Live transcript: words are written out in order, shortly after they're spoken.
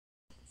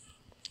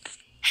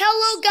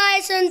Hello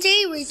guys, and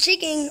today we're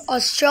checking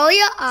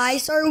Australia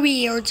eyes are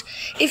weird.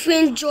 If you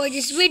enjoyed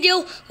this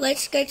video,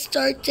 let's get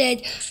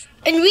started.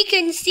 And we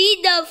can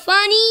see the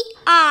funny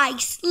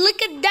eyes.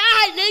 Look at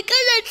that,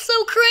 that's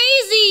so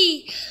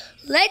crazy.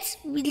 Let's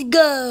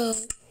go.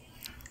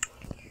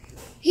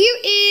 Here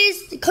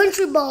is the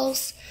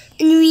Countryballs,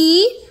 and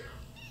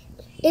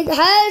it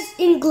has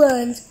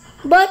England,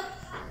 but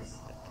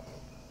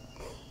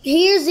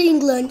here's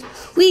England.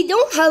 We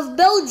don't have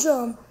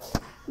Belgium.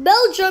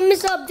 Belgium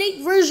is the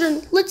update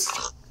version. Let's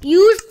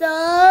use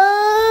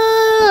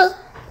the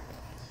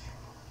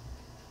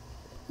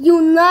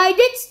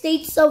United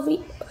States of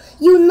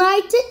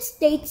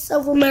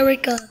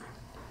America.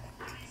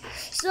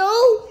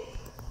 So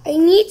I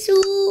need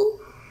to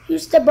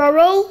use the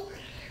borrow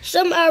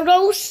some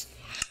arrows,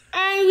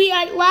 and we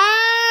at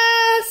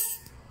last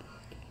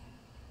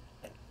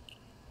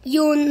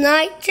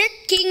United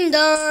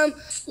Kingdom.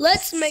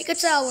 Let's make a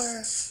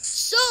tower.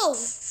 So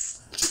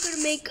you're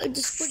gonna make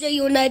just for the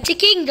United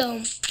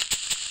Kingdom.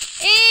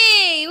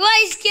 Hey,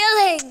 why is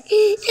killing?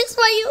 It's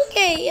my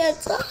UK.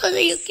 It's all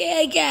the UK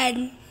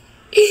again.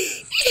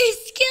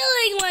 It's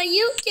killing my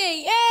UK.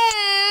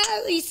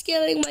 Yeah, he's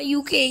killing my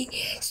UK.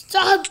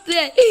 Stop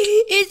it.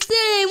 It's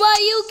killing my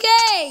UK.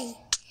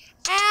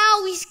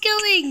 Ow, he's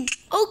killing.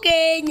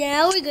 Okay,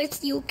 now we got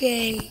the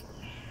UK.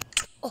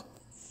 Oh,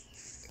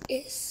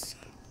 it's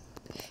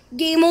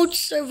game mode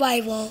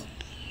survival.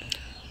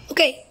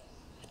 Okay.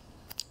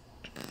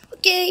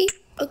 Okay,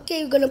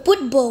 we're gonna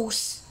put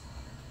bows.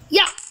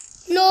 Yeah,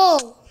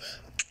 no.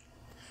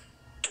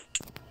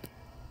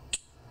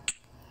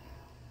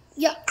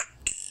 Yeah.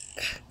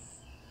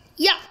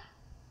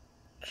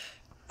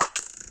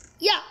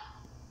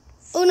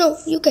 Oh no,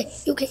 UK.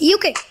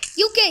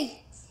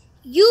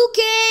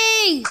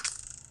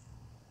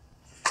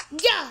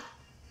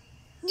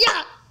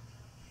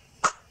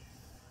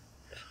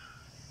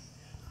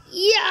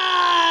 Yeah.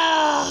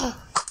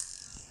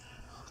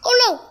 Oh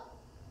no.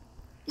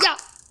 Yeah.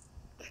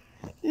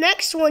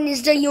 Next one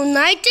is the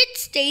United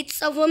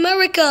States of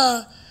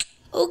America.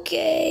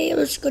 Okay,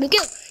 let's gonna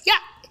kill. Yeah,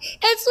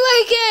 it's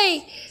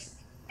working.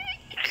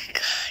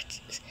 Good.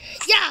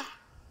 Yeah,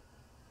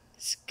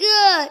 it's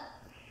good.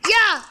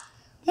 Yeah,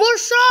 more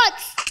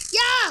shots.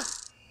 Yeah.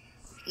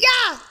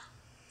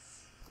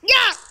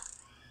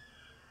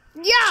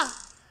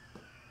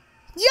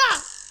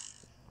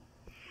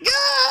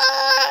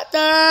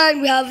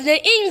 Then we have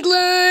the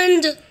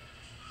England.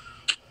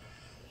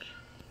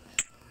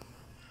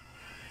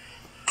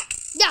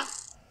 Yeah,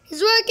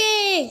 it's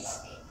working.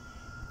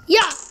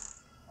 Yeah,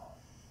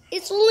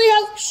 it's only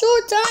have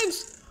short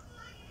times.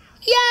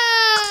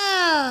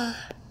 Yeah.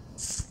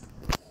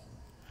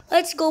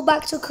 Let's go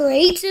back to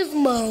creative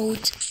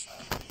mode.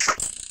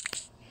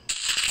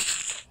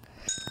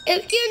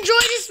 If you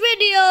enjoyed this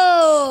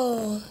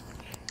video,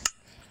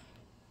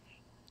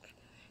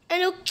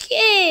 and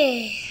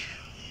okay.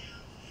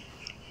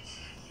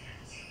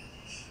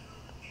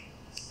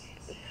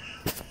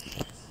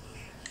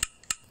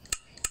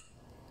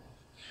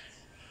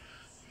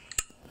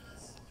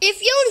 If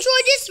you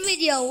enjoyed this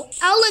video,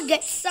 I'll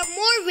get some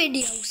more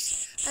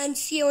videos. And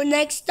see you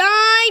next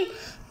time.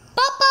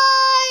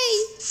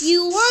 Bye-bye.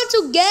 You want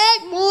to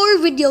get more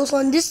videos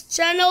on this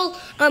channel,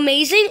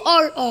 Amazing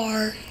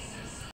RR.